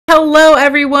Hello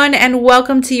everyone, and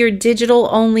welcome to your digital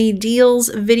only deals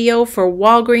video for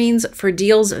Walgreens for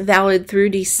deals valid through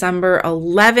December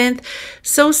 11th.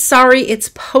 So sorry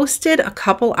it's posted a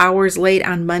couple hours late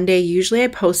on Monday. Usually I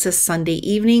post this Sunday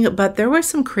evening, but there were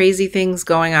some crazy things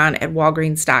going on at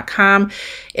Walgreens.com.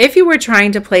 If you were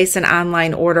trying to place an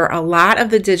online order, a lot of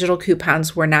the digital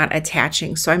coupons were not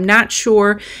attaching. So I'm not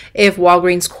sure if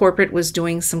Walgreens corporate was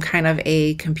doing some kind of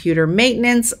a computer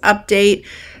maintenance update.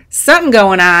 Something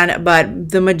going on, but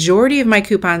the majority of my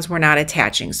coupons were not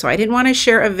attaching. So I didn't want to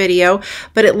share a video,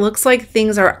 but it looks like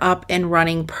things are up and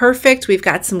running perfect. We've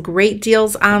got some great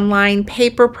deals online,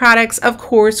 paper products. Of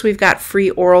course, we've got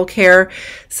free oral care,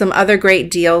 some other great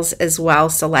deals as well.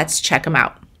 So let's check them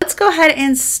out. Let's go ahead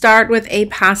and start with a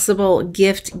possible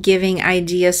gift giving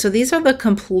idea. So these are the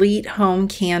complete home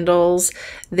candles.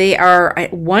 They are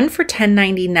one for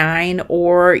 $10.99,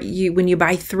 or when you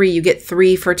buy three, you get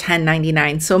three for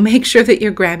 $10.99. So make sure that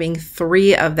you're grabbing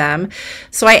three of them.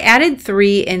 So I added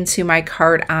three into my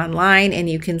cart online, and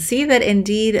you can see that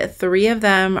indeed three of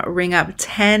them ring up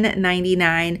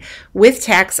 $10.99 with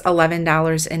tax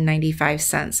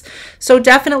 $11.95. So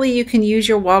definitely you can use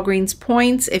your Walgreens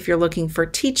points if you're looking for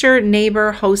teacher,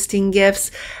 neighbor, hosting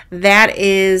gifts. That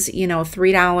is,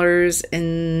 $3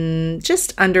 and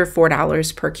just under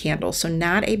 $4 per candle. So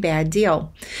not a bad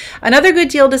deal. Another good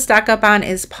deal to stock up on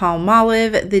is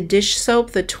Palmolive. The dish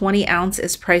soap, the 20 ounce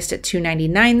is priced at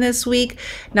 $2.99 this week.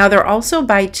 Now they're also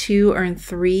buy two, earn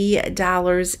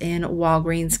 $3 in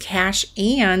Walgreens cash.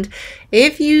 And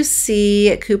if you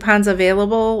see coupons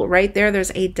available right there,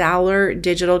 there's a $1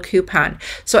 digital coupon.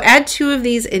 So add two of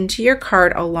these into your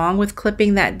cart along with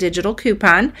clipping that digital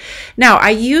coupon. Now I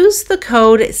use the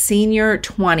code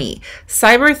SENIOR20.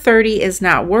 Cyber 30 is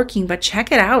not working, but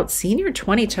check it out.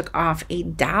 SENIOR20 took off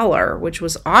 $1, which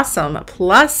was awesome,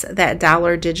 plus that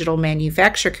 $1 digital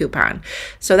manufacturer coupon.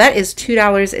 So that is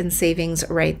 $2 in savings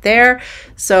right there.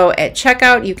 So at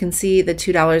checkout, you can see the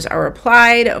 $2 are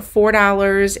applied,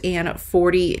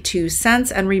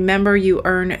 $4.42. And remember, you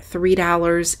earn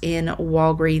 $3 in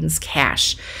Walgreens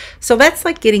cash. So that's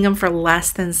like getting them for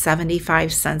less than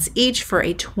 75 cents each for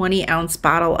a 20 ounce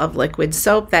bottle of liquid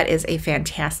soap. That is a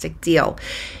fantastic deal.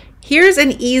 Here's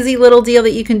an easy little deal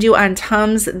that you can do on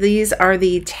Tums. These are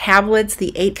the tablets.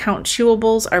 The 8-count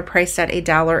chewables are priced at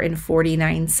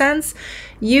 $1.49.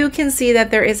 You can see that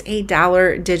there is a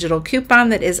 $1 digital coupon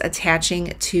that is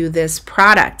attaching to this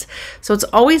product. So it's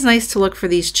always nice to look for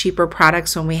these cheaper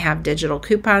products when we have digital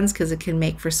coupons because it can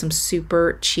make for some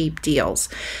super cheap deals.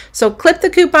 So clip the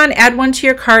coupon, add one to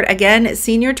your cart. Again,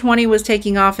 SENIOR20 was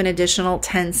taking off an additional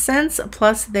 10 cents,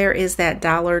 plus there is that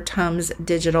 $1 Tums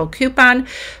digital coupon.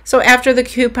 So after the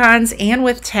coupons and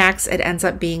with tax, it ends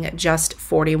up being just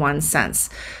 41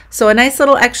 cents. So a nice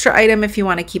little extra item if you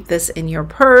want to keep this in your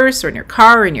purse or in your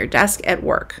car or in your desk at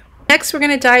work. Next, we're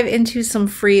going to dive into some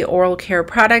free oral care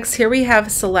products. Here we have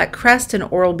Select Crest and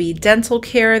Oral-B Dental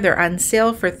Care. They're on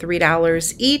sale for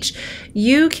 $3 each.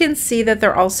 You can see that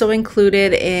they're also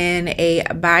included in a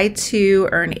buy two,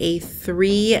 earn a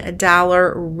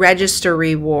 $3 register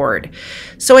reward.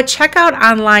 So at checkout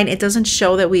online, it doesn't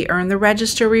show that we earn the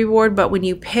register reward, but when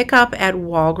you pick up at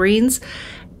Walgreens,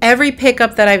 every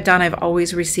pickup that I've done, I've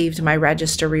always received my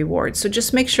register reward. So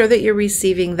just make sure that you're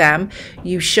receiving them.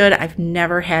 You should. I've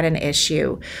never had an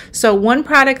issue. So one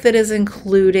product that is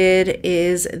included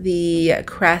is the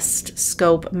Crest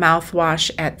Scope mouthwash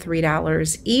at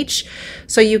 $3 each.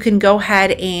 So you can go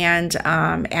ahead and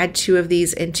add two of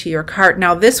these into your cart.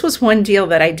 Now this was one deal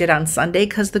that I did on Sunday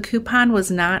because the coupon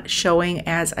was not showing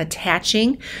as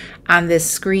attaching on this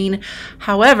screen.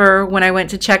 However, when I went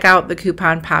to check out, the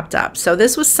coupon popped up. So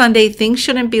this was Sunday. Things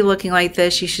shouldn't be looking like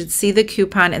this. You should see the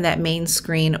coupon in that main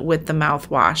screen with the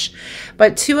mouthwash.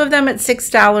 But two of them at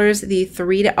 $6, the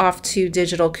 3 off 2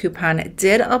 digital coupon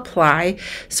did apply.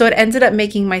 So it ended up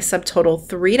making my subtotal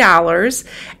 $3.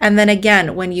 And then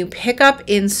again, when you pick up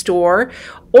in store,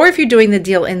 or if you're doing the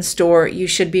deal in store, you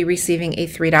should be receiving a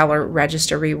 $3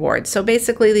 register reward. So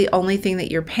basically the only thing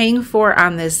that you're paying for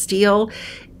on this deal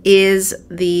is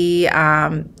the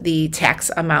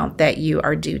tax amount that you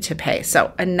are due to pay.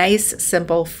 So a nice,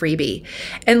 simple freebie.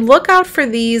 And look out for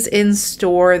these in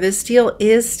store. This deal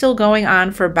is still going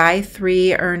on for buy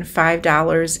three, earn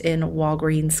 $5 in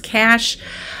Walgreens cash.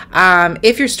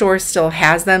 If your store still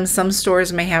has them, some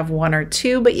stores may have one or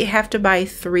two, but you have to buy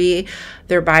three.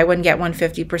 They're buy one, get one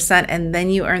 50%, and then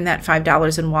you earn that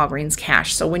 $5 in Walgreens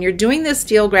cash. So when you're doing this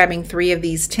deal, grabbing three of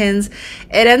these tins,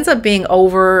 it ends up being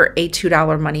over a $2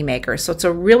 moneymaker. So it's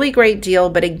a really great deal,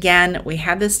 but again, we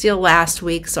had this deal last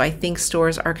week, so I think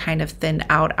stores are kind of thinned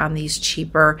out on these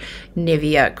cheaper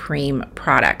Nivea cream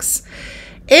products.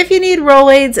 If you need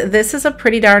Rolaids, this is a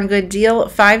pretty darn good deal,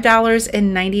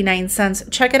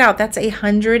 $5.99. Check it out. That's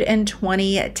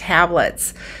 120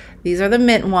 tablets. These are the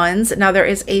mint ones. Now there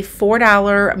is a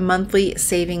 $4 monthly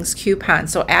savings coupon.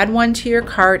 So add one to your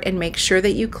cart and make sure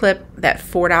that you clip that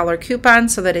 $4 coupon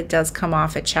so that it does come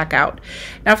off at checkout.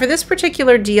 Now for this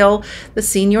particular deal, the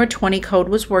Senior 20 code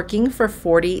was working for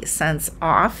 40 cents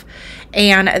off.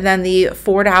 And then the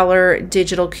 $4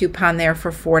 digital coupon there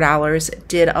for $4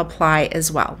 did apply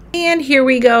as well. And here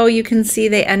we go. You can see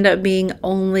they end up being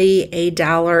only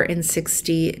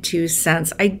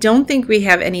 $1.62. I don't think we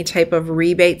have any type of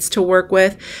rebates to work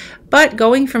with, but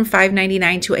going from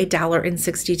 $5.99 to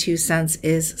 $1.62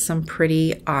 is some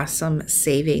pretty awesome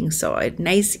savings. So a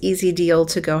nice, easy deal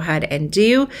to go ahead and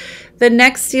do. The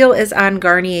next deal is on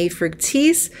Garnier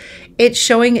Fructis. It's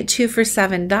showing 2 for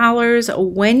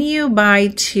 $7. When you buy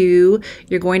 2,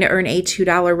 you're going to earn a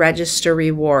 $2 register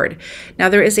reward. Now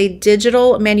there is a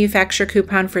digital manufacturer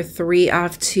coupon for 3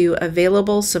 off 2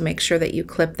 available, so make sure that you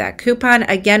clip that coupon.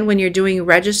 Again, when you're doing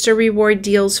register reward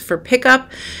deals for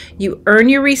pickup, you earn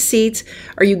your receipt,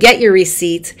 or you get your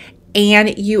receipt,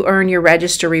 and you earn your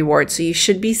register reward. So you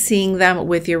should be seeing them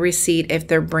with your receipt if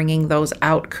they're bringing those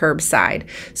out curbside.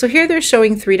 So here they're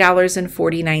showing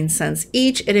 $3.49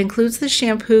 each. It includes the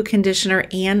shampoo, conditioner,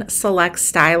 and select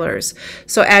stylers.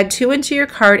 So add 2 into your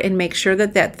cart and make sure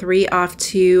that that 3 off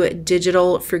 2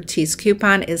 digital Fructis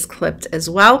coupon is clipped as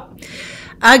well.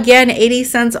 Again, 80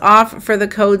 cents off for the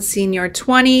code Senior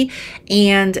 20,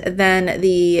 and then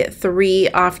the 3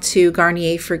 off 2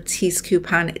 Garnier Fructis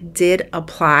coupon did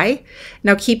apply.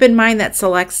 Now keep in mind that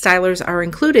select stylers are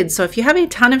included, so if you have a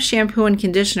ton of shampoo and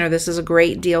conditioner, this is a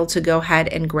great deal to go ahead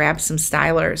and grab some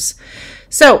stylers.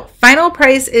 So final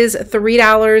price is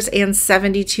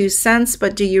 $3.72,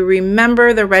 but do you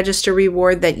remember the register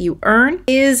reward that you earn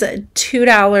is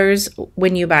 $2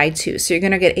 when you buy 2. So you're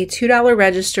going to get a $2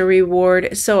 register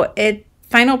reward. So at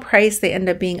final price, they end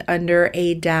up being under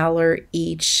 $1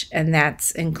 each, and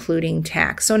that's including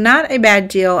tax. So not a bad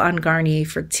deal on Garnier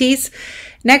Fructis.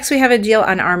 Next, we have a deal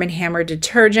on Arm & Hammer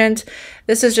detergent.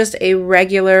 This is just a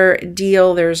regular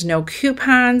deal. There's no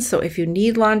coupons. So if you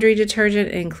need laundry detergent,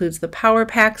 it includes the power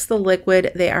packs, the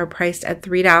liquid. They are priced at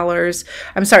 $3.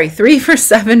 I'm sorry, 3 for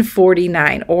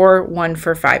 $7.49 or 1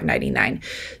 for $5.99.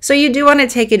 So you do want to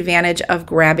take advantage of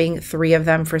grabbing 3 of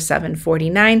them for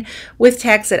 $7.49. With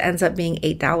tax, it ends up being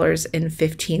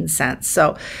 $8.15.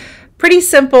 So pretty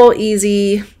simple,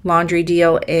 easy laundry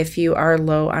deal if you are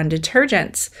low on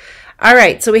detergents. All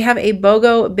right, so we have a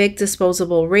BOGO Bic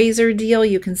disposable razor deal.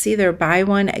 You can see they're buy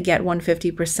one, get one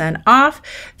 50% off.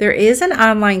 There is an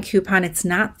online coupon. It's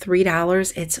not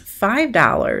 $3, it's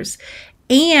 $5.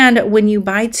 And when you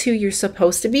buy 2, you're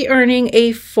supposed to be earning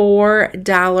a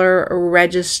 $4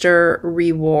 register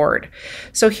reward.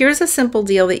 So here's a simple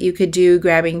deal that you could do,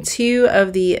 grabbing 2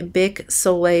 of the Bic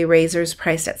Soleil razors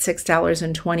priced at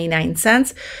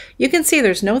 $6.29. You can see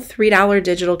there's no $3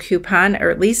 digital coupon, or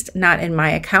at least not in my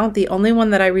account. The only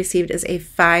one that I received is a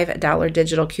 $5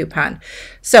 digital coupon.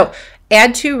 So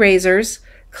add 2 razors,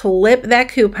 clip that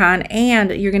coupon, and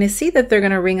you're going to see that they're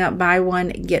going to ring up buy one,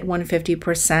 get one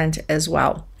 50% as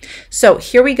well. So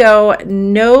here we go.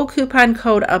 No coupon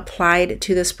code applied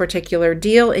to this particular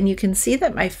deal, and you can see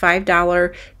that my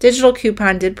 $5 digital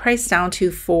coupon did price down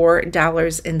to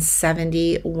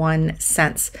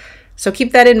 $4.71. So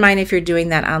keep that in mind if you're doing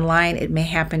that online. It may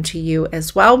happen to you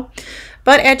as well.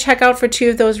 But at checkout for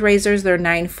 2 of those razors, they're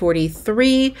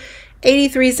 $9.43.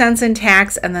 83 cents in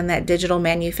tax, and then that digital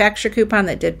manufacturer coupon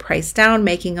that did price down,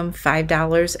 making them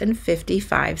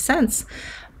 $5.55.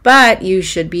 But you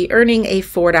should be earning a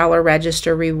 $4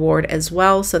 register reward as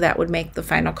well, so that would make the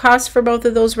final cost for both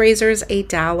of those razors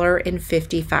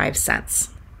 $8.55.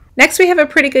 Next, we have a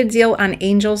pretty good deal on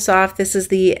Angel Soft. This is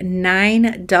the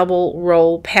 9 double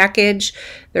roll package.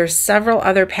 There's several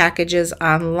other packages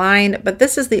online, but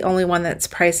this is the only one that's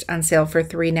priced on sale for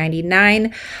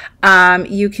 $3.99.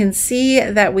 You can see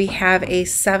that we have a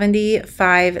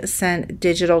 75-cent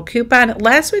digital coupon.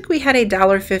 Last week we had a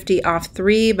 $1.50 off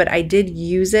 3, but I did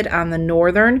use it on the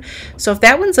Northern. So if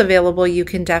that one's available, you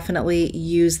can definitely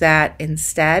use that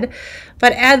instead.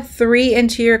 But add 3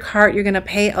 into your cart, you're going to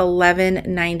pay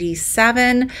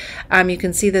 $11.97. You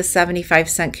can see the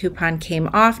 75-cent coupon came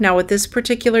off. Now with this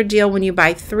particular deal, when you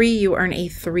buy 3, you earn a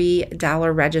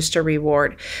 $3 register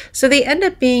reward. So they end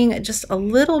up being just a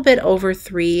little bit over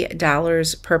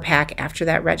 $3 per pack after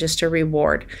that register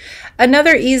reward.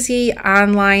 Another easy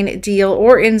online deal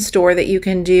or in-store that you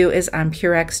can do is on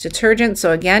Purex detergent.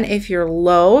 So again, if you're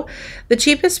low, the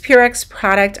cheapest Purex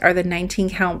product are the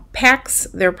 19-count packs.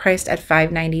 They're priced at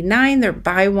 $5.99. They're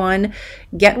buy one,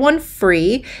 get one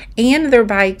free. and they're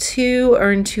buy two,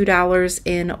 earn $2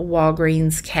 in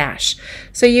Walgreens cash.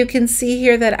 So you can see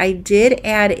here that I did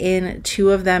add in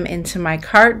 2 of them into my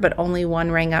cart, but only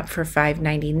one rang up for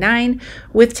 $5.99.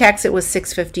 With tax, it was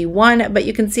 $6.51, but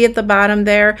you can see at the bottom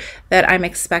there that I'm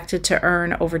expected to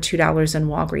earn over $2 in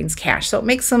Walgreens cash. So it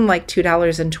makes them like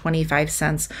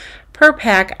 $2.25 per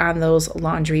pack on those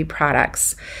laundry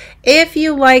products. If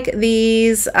you like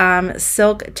these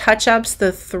silk touch-ups,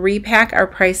 the 3-pack are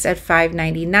priced at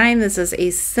 $5.99. This is a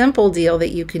simple deal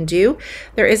that you can do.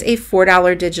 There is a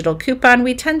 $4 digital coupon.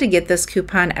 We tend to get this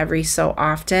coupon every so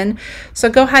often.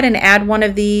 So go ahead and add one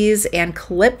of these and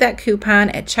clip that coupon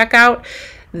at checkout.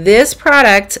 This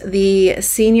product, the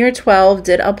Senior 12,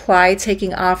 did apply,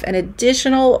 taking off an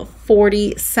additional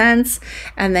 40 cents.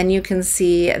 And then you can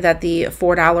see that the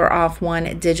 $4 off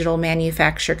one digital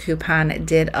manufacturer coupon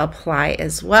did apply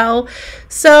as well.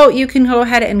 So you can go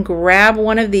ahead and grab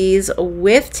one of these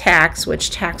with tax, which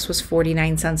tax was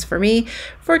 49 cents for me,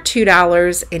 for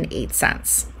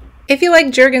 $2.08. If you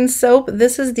like Jergens soap,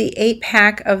 this is the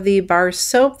 8-pack of the bar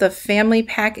soap. The family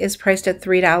pack is priced at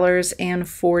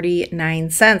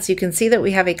 $3.49. You can see that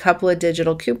we have a couple of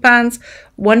digital coupons,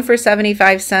 one for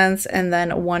 75 cents and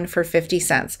then one for 50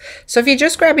 cents. So if you're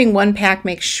just grabbing one pack,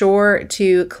 make sure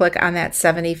to click on that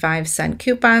 75-cent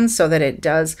coupon so that it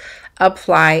does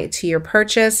apply to your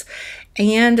purchase.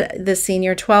 And the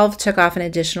Senior 12 took off an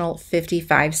additional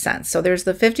 55 cents. So there's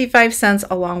the 55 cents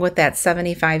along with that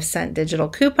 75-cent digital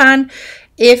coupon.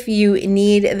 If you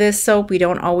need this soap, we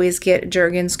don't always get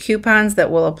Jergens coupons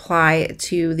that will apply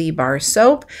to the bar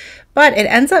soap, but it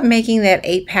ends up making that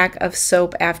 8-pack of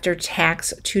soap after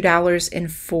tax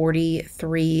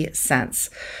 $2.43.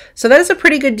 So that is a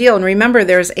pretty good deal. And remember,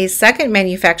 there's a second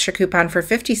manufacturer coupon for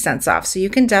 50 cents off. So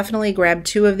you can definitely grab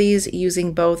 2 of these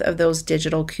using both of those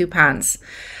digital coupons.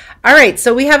 All right,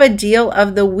 so we have a deal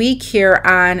of the week here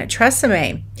on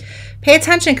Tresemme. Pay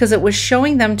attention because it was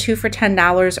showing them 2 for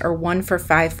 $10 or 1 for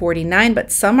 $5.49,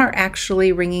 but some are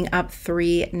actually ringing up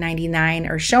 $3.99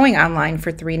 or showing online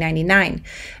for $3.99.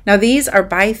 Now these are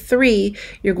buy 3,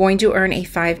 you're going to earn a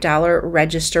 $5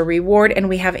 register reward, and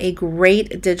we have a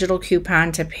great digital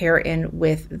coupon to pair in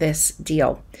with this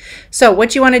deal. So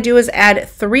what you want to do is add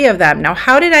 3 of them. Now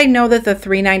how did I know that the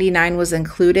 $3.99 was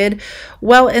included?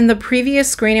 Well, in the previous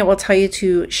screen it will tell you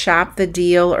to shop the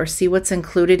deal or see what's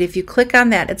included. If you click on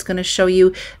that, it's going to show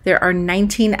you there are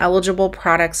 19 eligible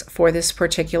products for this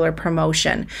particular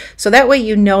promotion. So that way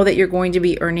you know that you're going to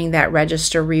be earning that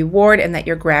register reward and that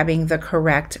you're grabbing the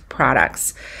correct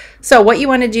products. So what you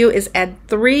want to do is add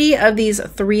 3 of these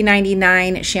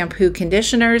 $3.99 shampoo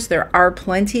conditioners. There are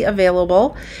plenty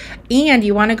available. And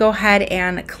you want to go ahead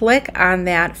and click on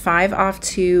that 5 off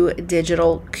 2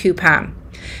 digital coupon.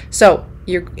 So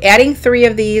you're adding 3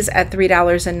 of these at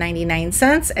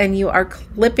 $3.99 and you are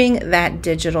clipping that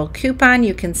digital coupon.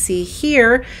 You can see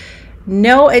here,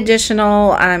 no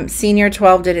additional Senior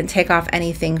 12 didn't take off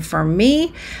anything for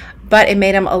me, but it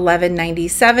made them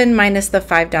 $11.97 minus the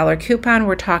 $5 coupon.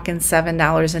 We're talking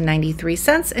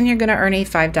 $7.93, and you're going to earn a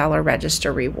 $5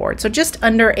 register reward. So just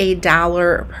under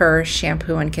 $1 per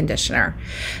shampoo and conditioner.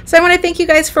 So I want to thank you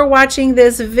guys for watching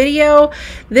this video.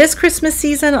 This Christmas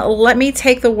season, let me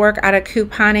take the work out of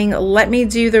couponing. Let me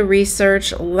do the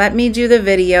research. Let me do the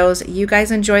videos. You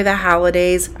guys enjoy the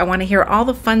holidays. I want to hear all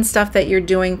the fun stuff that you're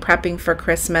doing prepping for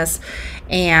Christmas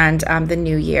and the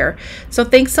new year. So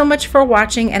thanks so much for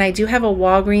watching, and I do have a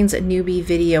Walgreens Newbie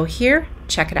video here.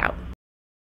 Check it out.